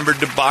 She remembered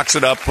to box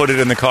it up, put it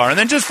in the car, and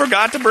then just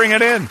forgot to bring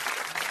it in.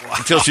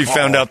 Until she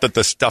found out that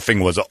the stuffing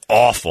was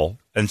awful,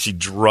 and she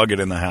drug it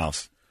in the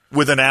house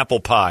with an apple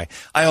pie.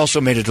 I also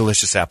made a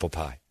delicious apple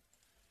pie.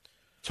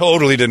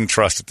 Totally didn't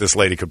trust that this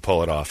lady could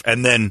pull it off.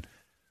 And then,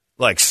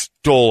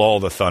 stole all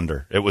the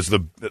thunder. It was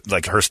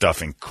her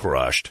stuffing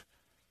crushed.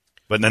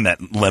 But then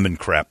that lemon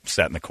crap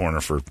sat in the corner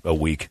for a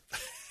week.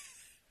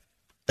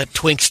 That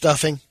twink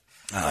stuffing?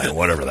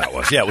 Whatever that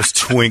was. Yeah, it was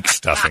twink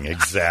stuffing,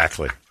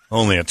 exactly.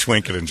 Only a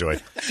twink could enjoy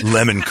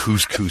lemon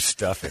couscous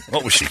stuffing.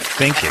 What was she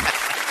thinking?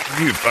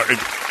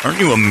 Aren't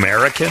you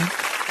American?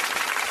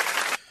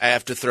 I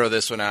have to throw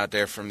this one out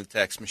there from the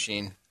text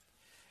machine.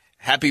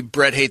 Happy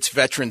Brett Hates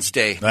Veterans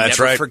Day. That's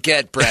Never right.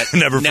 forget, Brett.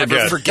 Never forget.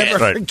 Right.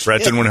 forget. Brett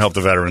didn't want to help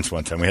the veterans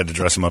one time. We had to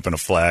dress him up in a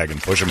flag and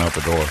push him out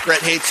the door.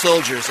 Brett Hates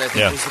Soldiers, I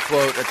think was the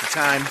quote at the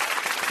time.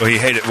 Well, he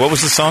hated. What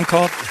was the song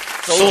called?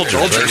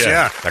 Soldiers,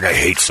 yeah. That guy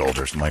hates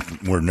soldiers. I'm like,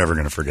 we're never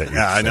going to forget you.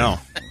 Yeah, I know.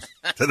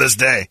 To this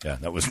day. Yeah,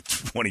 that was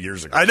 20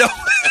 years ago. I know.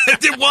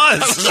 It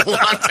was. A long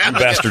time You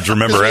bastards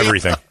remember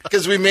everything.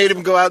 Because we made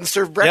him go out and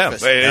serve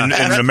breakfast. Yeah, in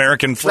an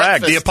American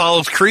flag. The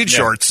Apollo Creed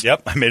shorts.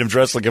 Yep, I made him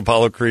dress like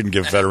Apollo Creed and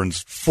give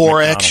veterans 4X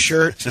McDonald's.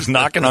 shirt. Just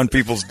knocking on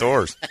people's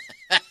doors.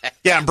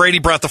 Yeah, and Brady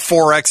brought the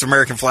 4X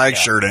American flag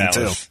shirt in,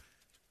 too.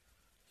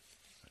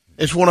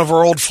 It's one of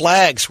our old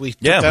flags. We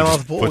took down on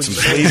the board. Put some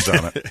sleeves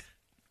on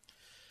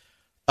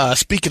it.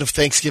 Speaking of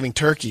Thanksgiving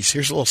turkeys,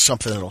 here's a little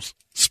something that'll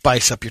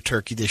spice up your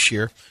turkey this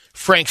year.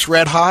 Frank's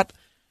Red Hot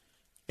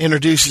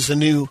introduces a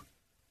new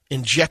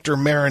injector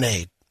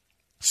marinade,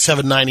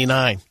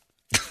 $7.99.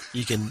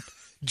 You can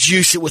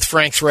juice it with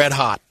Frank's Red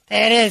Hot.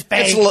 There it is,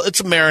 baby. It's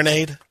a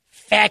marinade.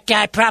 Fat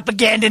guy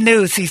propaganda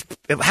news.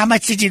 How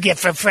much did you get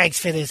from Frank's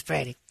for this,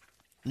 Brady?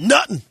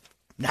 Nothing.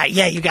 Not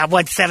yet. You got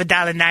one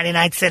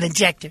 $7.99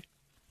 injector.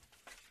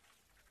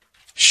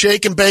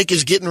 Shake and Bake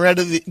is getting rid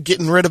of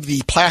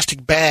the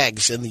plastic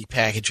bags in the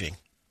packaging.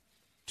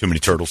 Too many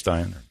turtles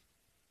dying.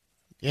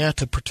 Yeah,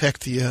 to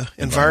protect the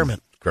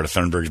environment. Greta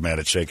Thunberg's mad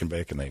at Shake and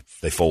Bake, and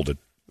they folded.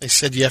 They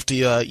said you have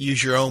to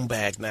use your own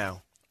bag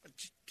now.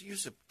 Just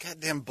use a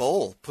goddamn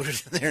bowl. Put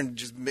it in there and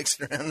just mix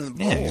it around in the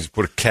bowl. Yeah, you just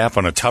put a cap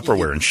on a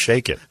Tupperware and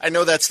shake it. I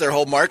know that's their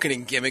whole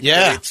marketing gimmick.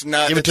 Yeah, but it's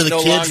not. give it to the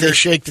kids. They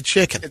shake the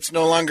chicken. It's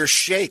no longer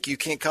shake. You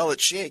can't call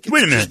it shake. It's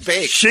Wait a minute. just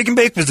bake. Shake and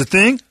Bake was a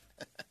thing?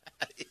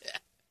 Yeah.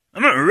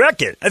 I'm going to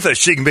wreck it. I thought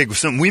Shake and Bake was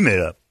something we made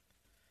up.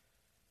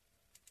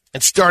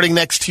 And starting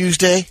next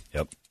Tuesday,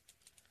 Yep.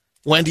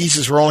 Wendy's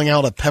is rolling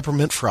out a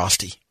peppermint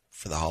frosty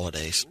for the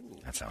holidays.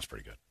 That sounds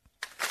pretty good.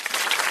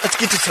 Let's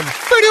get to some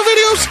radio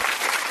videos.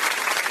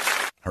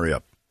 Hurry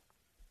up.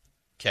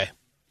 Okay.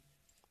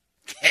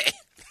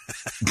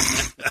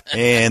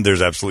 And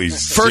there's absolutely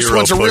First zero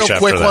one's a real push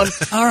quick after one.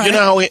 that. All right. You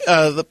know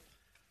how the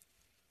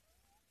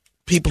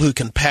people who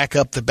can pack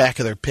up the back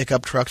of their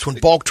pickup trucks when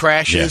bulk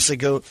trash is,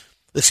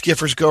 the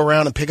skiffers go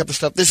around and pick up the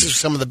stuff. This is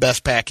some of the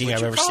best packing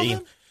I've ever seen.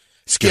 them?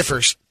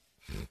 Skiffers.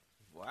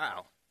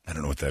 Wow. I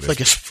don't know what that It's is.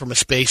 like from a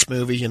space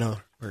movie,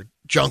 or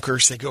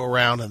junkers. They go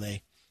around and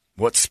they.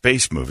 What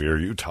space movie are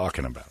you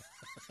talking about?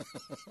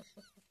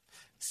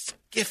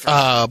 Skiffer.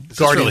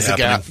 Guardians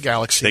really of the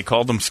Galaxy. They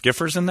called them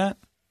skiffers in that?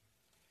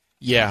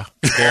 Yeah.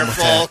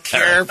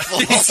 Careful.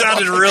 He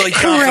sounded really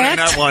confident in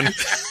that one.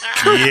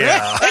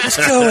 Yeah. Let's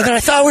go with it. I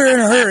thought we were in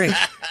a hurry.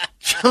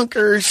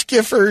 Junkers,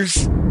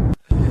 skiffers.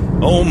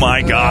 Oh,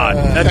 my God.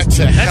 That's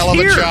a hell of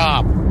here. a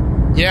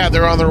job. Yeah,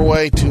 they're on their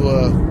way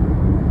to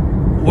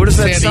What is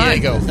that San sign?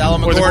 Diego.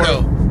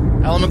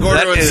 Alamogordo. Alamogordo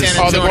That and is- San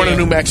Oh, Antonio. they're going to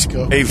New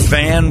Mexico. A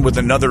van with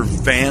another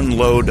van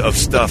load of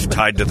stuff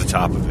tied to the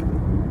top of it.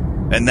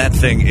 And that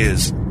thing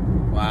is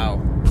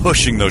Wow.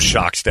 pushing those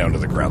shocks down to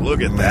the ground.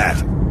 Look at that.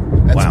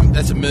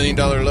 That's a $1 million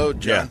load,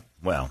 John. Yeah.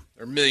 Well,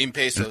 Or $1,000,000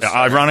 pesos.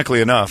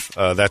 ironically enough,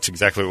 that's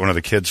exactly what one of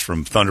the kids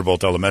from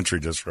Thunderbolt Elementary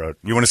just wrote.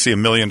 You want to see a $1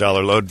 million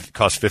load that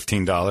costs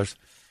 $15?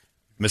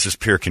 Mrs.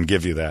 Peer can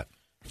give you that.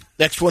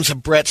 Next one's a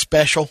Brett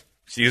special.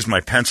 She used my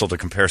pencil to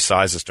compare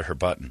sizes to her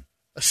button.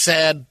 A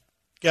sad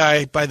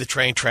guy by the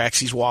train tracks.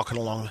 He's walking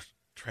along the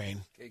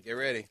train. Okay, get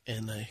ready.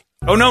 And they.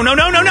 Oh, no.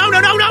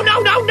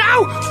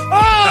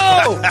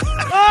 Oh!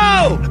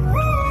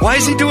 Oh! Why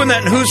is he doing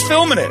that and who's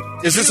filming it?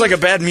 Is this like a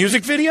bad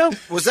music video?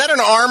 Was that an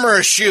arm or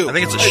a shoe? I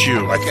think it's a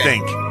shoe. I Okay.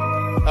 think.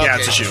 Yeah,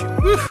 it's a shoe.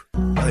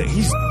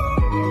 He's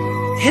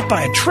hit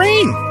by a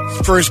train.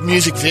 For his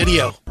music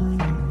video.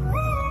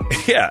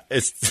 Yeah,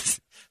 it's...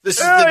 This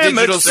is the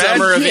digital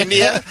summer of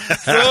India.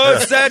 So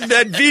sad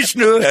that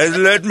Vishnu has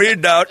let me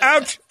down.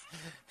 Ouch!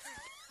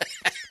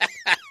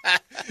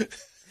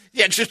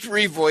 Yeah, just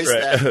revoice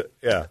that.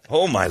 Yeah.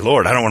 Oh, my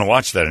Lord. I don't want to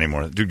watch that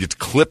anymore. Dude gets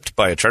clipped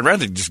by a train. I'd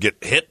rather just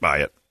get hit by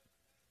it.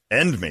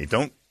 End me.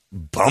 Don't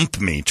bump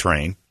me,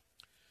 train.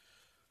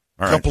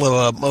 A couple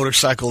of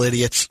motorcycle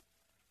idiots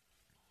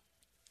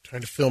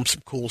trying to film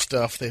some cool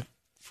stuff. The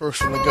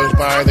first one that goes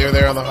by, they're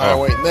there on the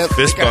highway. And then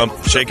fist bump,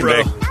 shake and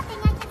bake.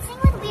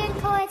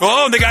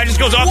 Oh, the guy just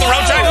goes off the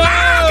roadside.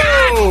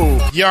 Oh,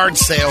 God! Yard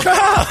sale.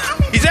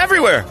 He's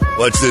everywhere.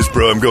 Watch this,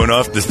 bro. I'm going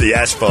off the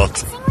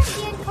asphalt.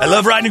 I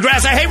love riding in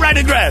grass. I hate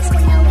riding in grass.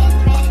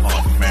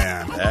 Oh,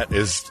 man. That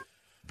is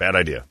a bad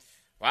idea.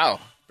 Wow.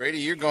 Brady,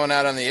 you're going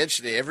out on the edge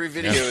today. Every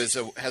video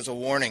has a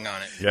warning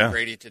on it. Yeah.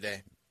 Brady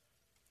today.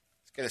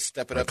 It's got to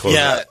step it up.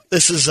 Yeah,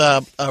 this is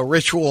a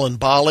ritual in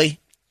Bali.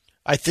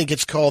 I think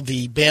it's called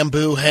the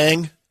bamboo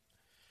hang.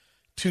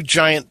 2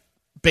 giant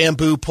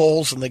bamboo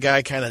poles, and the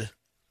guy kind of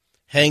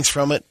hangs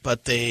from it,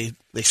 but they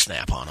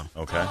snap on him.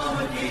 Okay.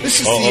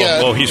 This is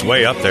he's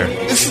way up there.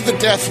 This is the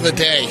death of the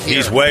day here.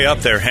 He's way up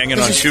there hanging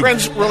on his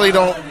friends really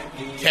don't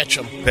catch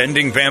him.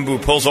 Bending bamboo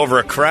pulls over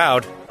a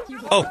crowd.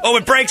 Oh,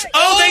 it breaks.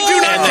 Oh, they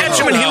do not catch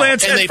him, and he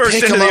lands head first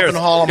into the air. And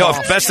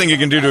The best thing you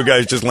can do to a guy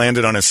is just land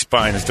it on his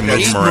spine is to move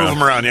him around. Move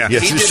him around, yeah.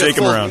 Yes, just shake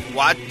him around.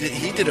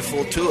 He did a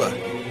full Tua.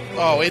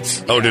 Oh,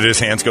 it's... Oh, did his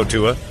hands go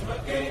Tua?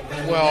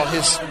 Well,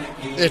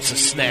 it's a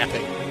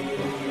snapping.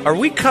 Are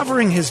we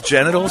covering his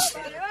genitals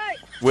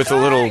with a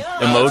little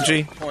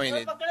emoji?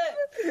 Pointed.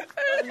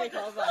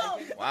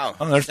 Wow.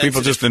 Oh, there's people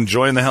just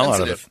enjoying the hell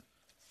out of it.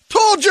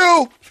 Told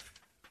you!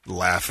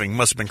 Laughing.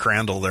 Must have been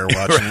Crandall there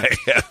watching it.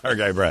 Yeah, our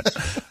guy Brett.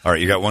 All right,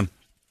 you got one?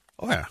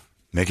 Oh, yeah.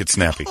 Make it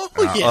snappy.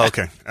 Yeah.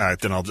 Okay. All right,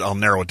 then I'll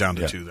narrow it down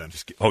to 2 then.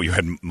 You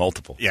had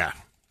multiple. Yeah.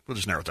 We'll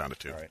just narrow it down to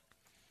 2. All right.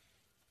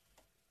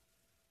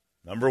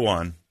 Number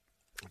 1.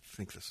 I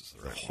think this is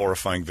the right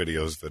horrifying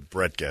videos that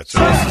Brett gets.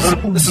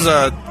 This is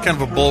a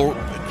kind of a bull,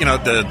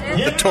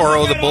 the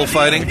toro, the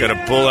bullfighting. You got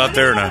a bull out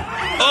there and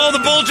the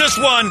bull just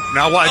won.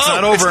 Now why? It's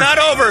not over. It's not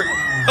over.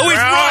 Oh,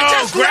 he's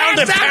just ground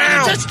and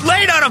pound. Just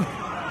laid on him.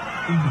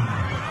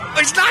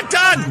 He's not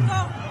done.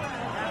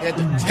 You had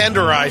to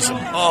tenderize him.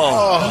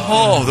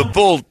 Oh, the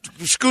bull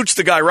scoots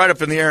the guy right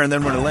up in the air, and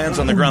then when it lands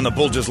on the ground, the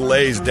bull just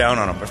lays down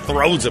on him or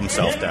throws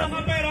himself down.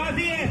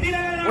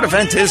 What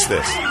event is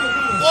this?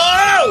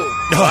 Whoa!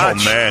 Oh,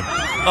 man.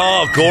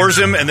 Oh, gores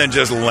him and then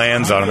just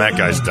lands on him. That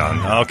guy's done.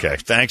 Okay,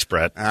 thanks,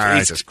 Brett. All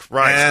Jesus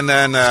Christ. And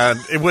then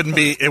it wouldn't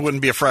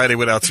be a Friday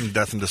without some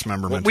death and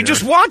dismemberment. We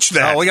just watched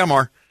that. Oh, we got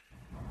more.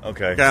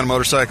 Okay. Guy on a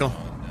motorcycle.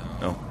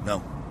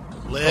 No.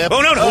 Lip.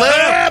 Oh, no.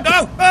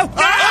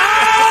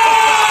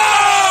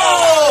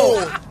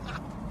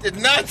 Did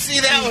not see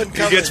that one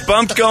coming. He gets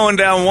bumped going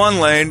down one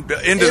lane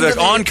into the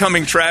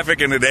oncoming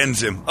traffic, and it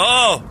ends him.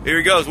 Oh, here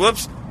he goes.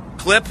 Whoops.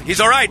 Clip. He's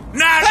all right.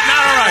 Not all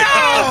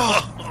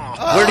right.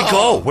 Where'd he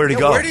go? Where'd he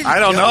go? I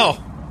don't know.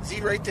 Is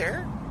he right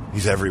there?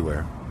 He's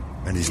everywhere,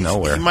 and he's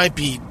nowhere. He might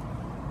be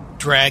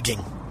dragging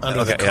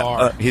under the car.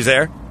 Yeah. He's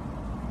there?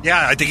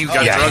 Yeah, I think he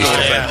got drugged a little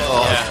bit.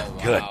 Oh,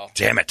 Good. wow.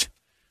 Damn it.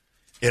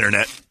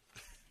 Internet.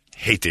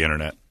 Hate the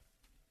internet.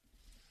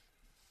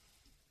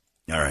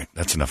 All right,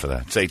 that's enough of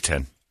that. It's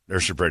 8:10.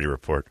 There's your Brady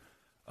report.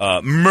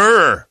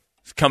 Murr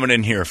is coming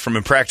in here from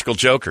Impractical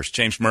Jokers.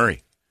 James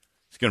Murray.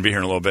 He's going to be here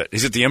in a little bit.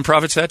 He's at the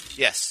Improv, it said?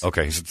 Yes.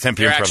 Okay, he's at the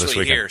Tempe They're Improv this actually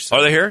weekend. here, so-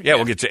 Are they here? Yeah,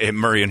 we'll get to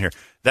Murray in here.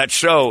 That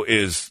show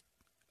is,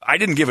 I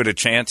didn't give it a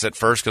chance at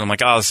first because I'm like,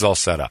 this is all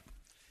set up.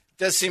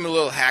 It does seem a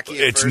little hacky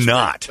at It's first,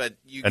 not. But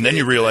and then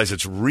you realize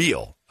it's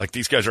real. Like,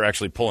 these guys are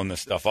actually pulling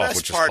this stuff off,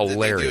 which is part hilarious.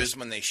 that they do is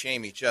when they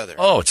shame each other.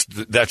 Oh,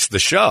 that's the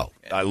show.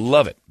 Yeah. I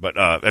love it. But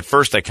at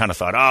first I kind of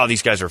thought,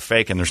 these guys are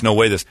fake and there's no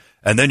way this.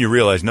 And then you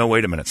realize, no,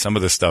 wait a minute. Some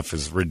of this stuff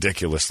is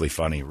ridiculously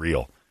funny,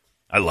 real.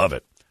 I love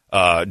it.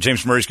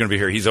 James Murray's going to be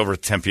here. He's over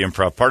at Tempe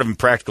Improv, part of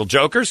Impractical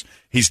Jokers.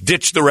 He's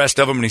ditched the rest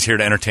of them and he's here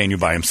to entertain you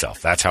by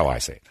himself. That's how I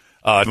say it.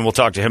 And we'll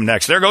talk to him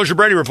next. There goes your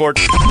Brady report.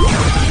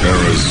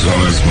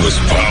 Arizona's most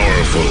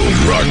powerful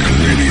rock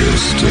radio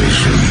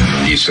station.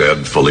 He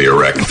said, fully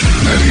erect. 98